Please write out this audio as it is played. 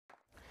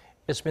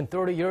It's been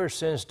 30 years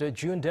since the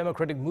June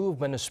democratic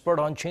movement spurred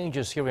on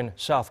changes here in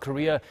South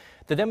Korea.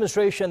 The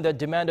demonstration that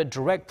demanded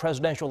direct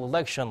presidential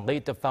election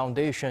laid the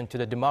foundation to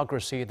the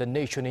democracy the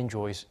nation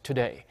enjoys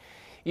today.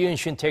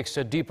 Unshin takes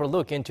a deeper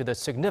look into the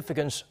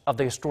significance of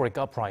the historic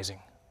uprising.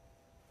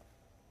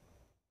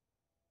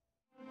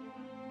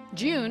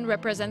 June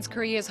represents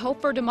Korea's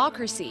hope for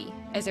democracy,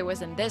 as it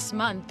was in this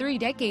month 3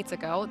 decades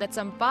ago that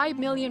some 5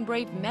 million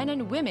brave men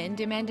and women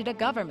demanded a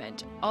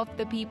government of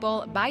the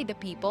people, by the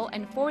people,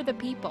 and for the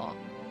people.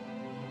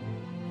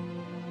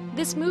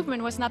 This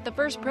movement was not the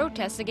first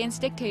protest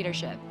against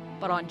dictatorship,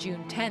 but on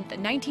June 10,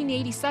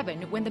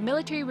 1987, when the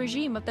military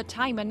regime of the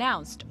time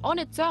announced, on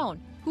its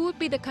own, who would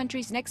be the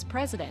country's next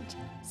president,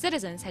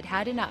 citizens had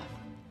had enough.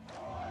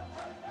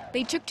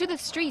 They took to the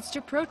streets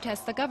to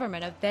protest the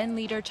government of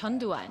then-leader Chun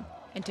Doo Hwan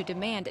and to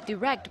demand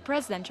direct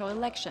presidential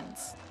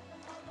elections.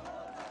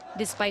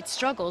 Despite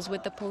struggles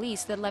with the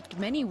police that left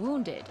many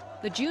wounded,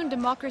 the June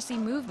democracy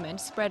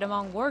movement spread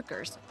among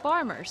workers,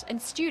 farmers,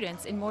 and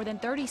students in more than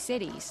 30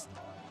 cities.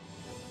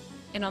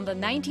 And on the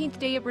 19th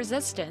day of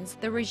resistance,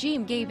 the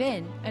regime gave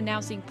in,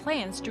 announcing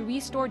plans to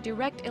restore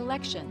direct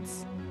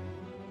elections.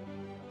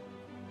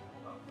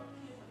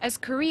 As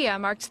Korea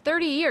marks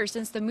 30 years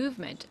since the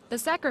movement, the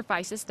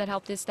sacrifices that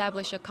helped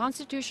establish a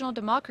constitutional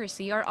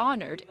democracy are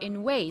honored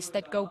in ways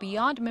that go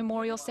beyond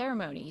memorial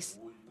ceremonies.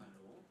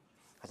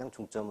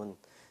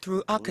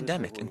 Through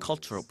academic and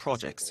cultural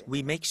projects,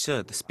 we make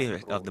sure the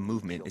spirit of the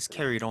movement is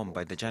carried on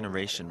by the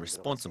generation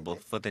responsible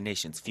for the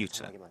nation's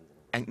future.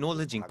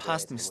 Acknowledging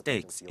past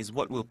mistakes is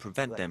what will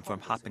prevent them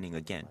from happening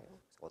again.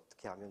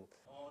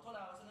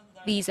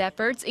 These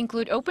efforts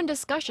include open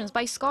discussions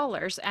by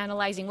scholars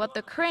analyzing what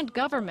the current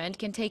government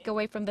can take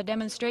away from the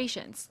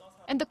demonstrations,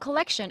 and the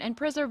collection and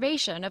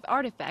preservation of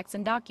artifacts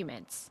and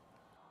documents.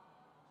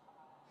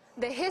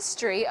 The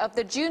history of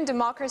the June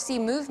democracy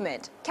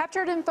movement,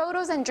 captured in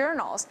photos and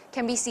journals,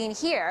 can be seen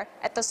here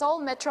at the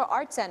Seoul Metro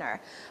Art Center.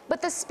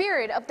 But the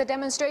spirit of the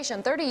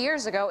demonstration 30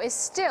 years ago is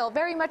still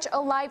very much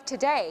alive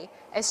today,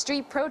 as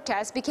street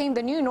protests became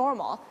the new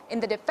normal in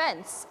the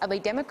defense of a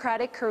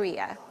democratic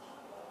Korea.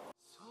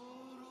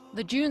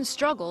 The June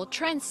struggle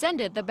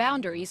transcended the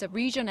boundaries of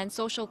region and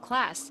social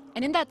class,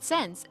 and in that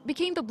sense,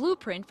 became the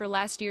blueprint for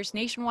last year's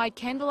nationwide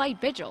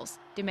candlelight vigils,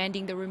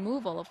 demanding the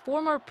removal of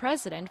former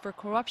president for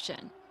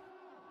corruption.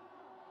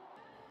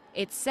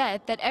 It's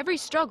said that every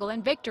struggle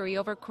and victory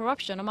over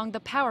corruption among the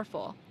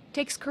powerful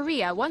takes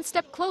Korea one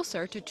step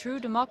closer to true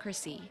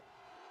democracy.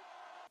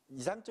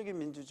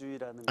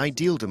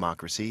 Ideal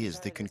democracy is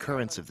the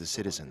concurrence of the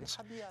citizens.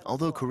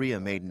 Although Korea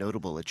made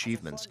notable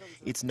achievements,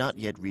 it's not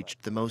yet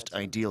reached the most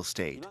ideal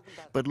state.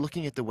 But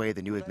looking at the way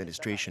the new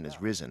administration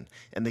has risen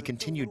and the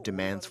continued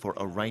demands for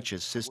a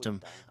righteous system,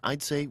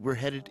 I'd say we're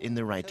headed in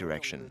the right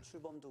direction.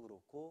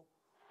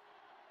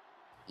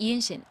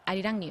 Unshin,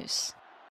 Arirang News.